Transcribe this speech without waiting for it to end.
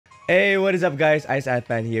Hey, what is up guys? Ice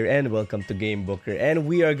Antman here and welcome to Game Booker, and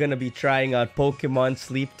we are gonna be trying out Pokemon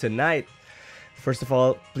Sleep tonight. First of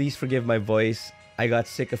all, please forgive my voice. I got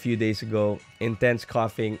sick a few days ago, intense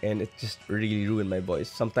coughing, and it just really ruined my voice.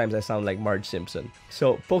 Sometimes I sound like Marge Simpson.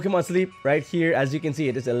 So Pokemon Sleep right here, as you can see,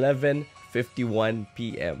 it is 11:51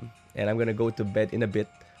 p.m. and I'm gonna go to bed in a bit.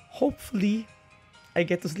 Hopefully, I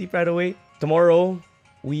get to sleep right away. Tomorrow,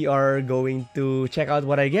 we are going to check out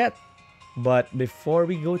what I get. But before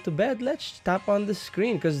we go to bed, let's tap on the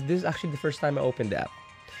screen because this is actually the first time I opened the app.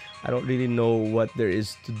 I don't really know what there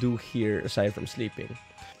is to do here aside from sleeping.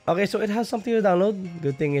 Okay, so it has something to download.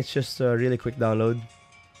 Good thing it's just a really quick download.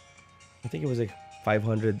 I think it was like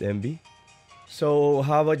 500 MB. So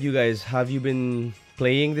how about you guys? Have you been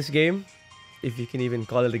playing this game? If you can even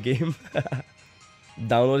call it a game.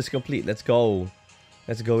 Download is complete. Let's go.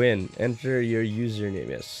 Let's go in. Enter your username.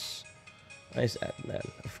 Yes. Nice app, man.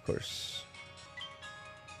 Of course.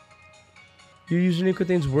 Your username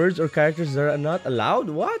contains words or characters that are not allowed?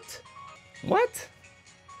 What? What?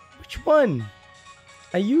 Which one?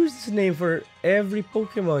 I use this name for every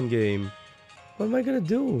Pokemon game. What am I gonna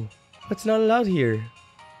do? What's not allowed here?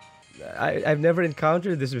 I've never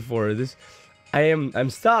encountered this before. I'm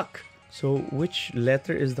stuck. So which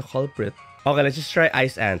letter is the culprit? Okay, let's just try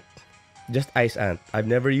Ice Ant. Just Ice Ant. I've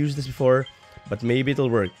never used this before, but maybe it'll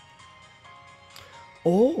work.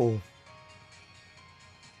 Oh.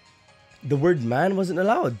 The word man wasn't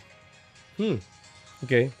allowed.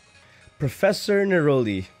 Okay. Professor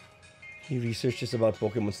Neroli. He researches about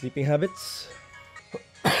Pokemon sleeping habits.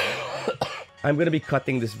 I'm gonna be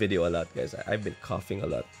cutting this video a lot, guys. I've been coughing a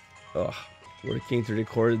lot. Ugh. Working to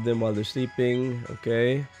record them while they're sleeping.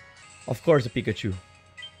 Okay. Of course, a Pikachu.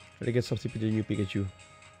 Try to get some sleep with your new Pikachu.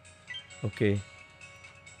 Okay.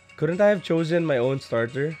 Couldn't I have chosen my own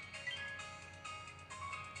starter?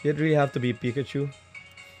 Did it really have to be Pikachu?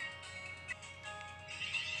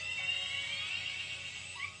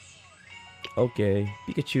 Okay,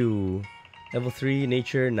 Pikachu. Level 3,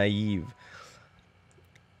 Nature, Naive.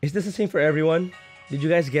 Is this the same for everyone? Did you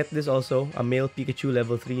guys get this also? A male Pikachu,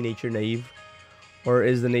 level 3, Nature, Naive? Or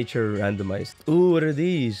is the Nature randomized? Ooh, what are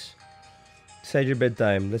these? Decide your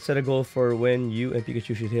bedtime. Let's set a goal for when you and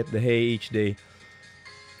Pikachu should hit the hay each day.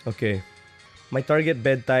 Okay. My target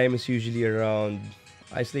bedtime is usually around...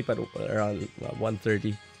 I sleep at around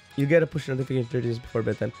 1:30. You get a push notification 30 minutes before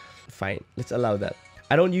bedtime. Fine, let's allow that.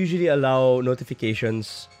 I don't usually allow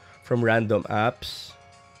notifications from random apps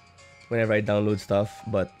whenever I download stuff,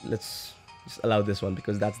 but let's just allow this one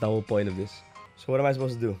because that's the whole point of this. So what am I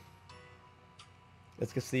supposed to do?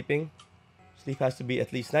 Let's get sleeping. Sleep has to be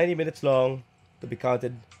at least 90 minutes long to be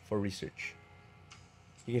counted for research.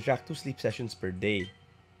 You can track 2 sleep sessions per day.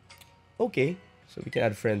 Okay, so we can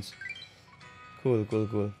add friends. Cool, cool,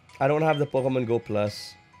 cool. I don't have the Pokemon Go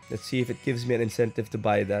Plus. Let's see if it gives me an incentive to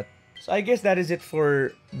buy that. So I guess that is it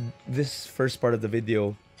for this first part of the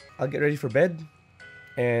video. I'll get ready for bed,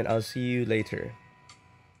 and I'll see you later.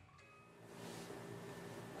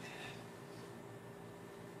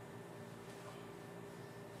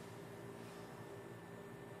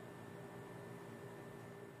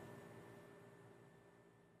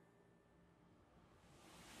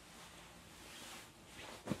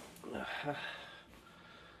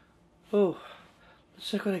 Oh,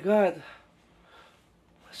 let's check what I got.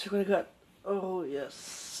 Let's check what I got. Oh,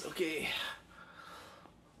 yes. Okay.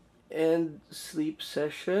 And sleep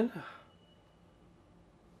session.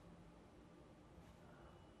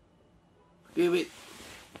 Okay, wait.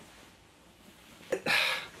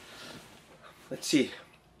 Let's see.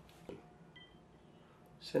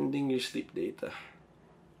 Sending your sleep data.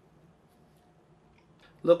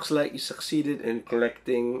 Looks like you succeeded in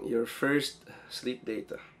collecting your first sleep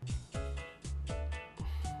data.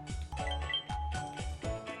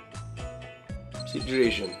 Sleep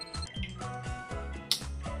duration.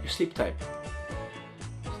 Your sleep type.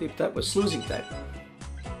 Sleep type was snoozing type.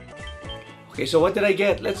 Okay, so what did I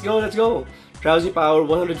get? Let's go, let's go. Drowsy power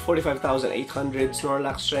 145,800.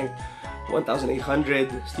 Snorlax strength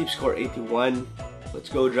 1,800. Sleep score 81. Let's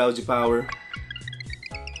go, drowsy power.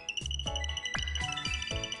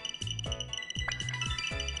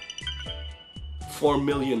 $4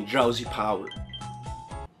 million drowsy power.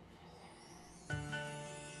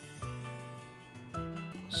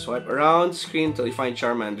 Swipe around screen until you find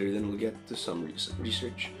Charmander, then we'll get to some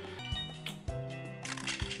research.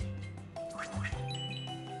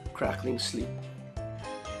 Crackling sleep.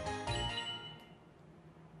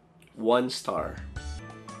 1 star.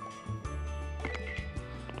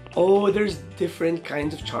 Oh, there's different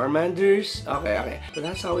kinds of Charmanders. Okay, okay. So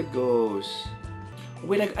that's how it goes.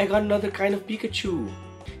 Wait, I got another kind of Pikachu.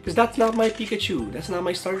 Because that's not my Pikachu. That's not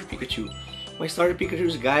my starter Pikachu. My starter Pikachu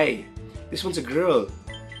is a guy. This one's a girl.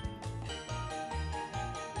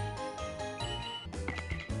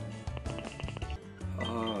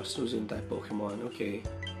 Oh, Susan type Pokemon. Okay.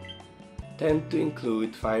 Tend to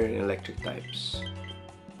include fire and electric types.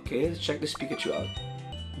 Okay, let's check this Pikachu out.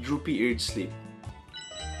 Droopy-eared Sleep.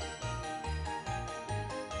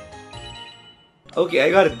 Okay, I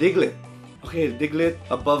got a Diglett. Okay, Diglett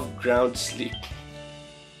above ground Sleep.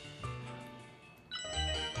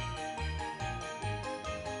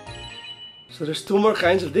 So there's two more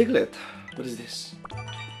kinds of Diglett. What is this?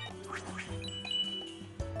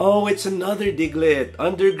 Oh, it's another Diglett.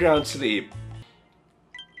 Underground Sleep.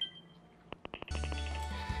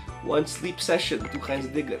 One sleep session, two kinds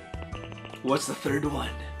of Diglett. What's the third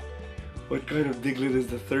one? What kind of Diglett is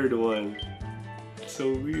the third one? It's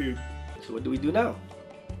so weird. So what do we do now?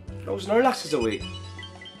 Oh, Snorlax is awake.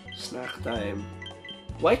 Snack time.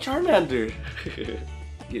 Why Charmander?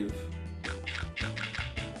 Give.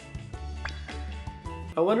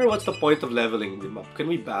 I wonder what's the point of leveling them up. Can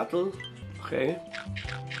we battle? Okay.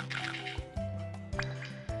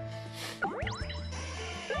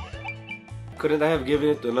 Couldn't I have given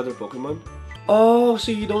it to another Pokemon? Oh,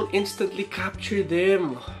 so you don't instantly capture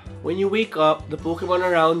them. When you wake up, the Pokemon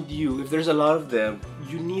around you, if there's a lot of them,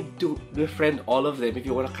 you need to befriend all of them if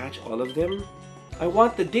you want to catch all of them. I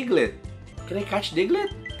want the Diglett. Can I catch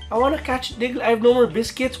Diglett? I want to catch Diglett. I have no more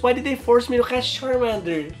biscuits. Why did they force me to catch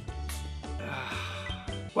Charmander?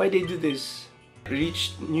 Why they do this?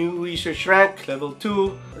 Reached new research rank, level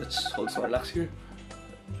 2. Let's hold Snorlax here.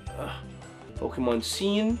 Pokemon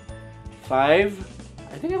seen. 5.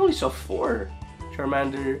 I think I only saw 4.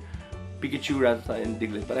 Charmander, Pikachu, Rattata, and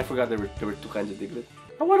Diglett. But I forgot there were two kinds of Diglett.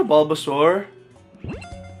 I want a Bulbasaur.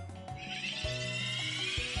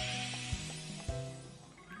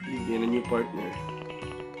 You gain a new partner.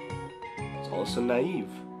 It's also naive.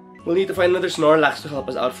 We'll need to find another Snorlax to help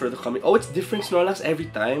us out for the coming. Oh, it's different Snorlax every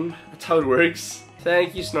time. That's how it works.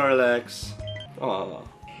 Thank you, Snorlax. Aww.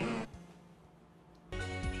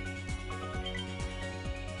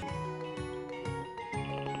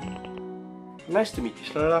 Nice to meet you,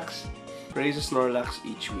 Snorlax. Raise a Snorlax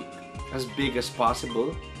each week. As big as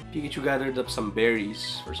possible. Pikachu gathered up some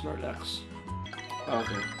berries for Snorlax.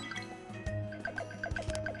 Okay.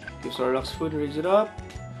 Give Snorlax food, raise it up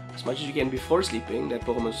as much as you can before sleeping. Let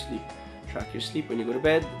Pokemon sleep. Track your sleep when you go to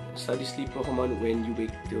bed. Study sleep Pokemon when you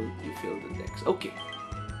wake till you feel the next. Okay.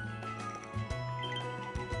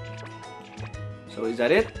 So is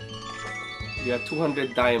that it? We have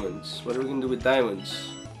 200 diamonds. What are we gonna do with diamonds?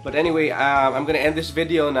 But anyway, I'm gonna end this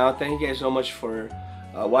video now. Thank you guys so much for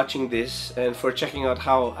watching this and for checking out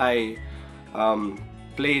how I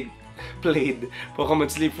played Pokemon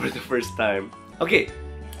Sleep for the first time. Okay,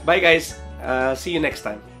 bye guys. See you next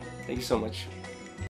time. Thank you so much.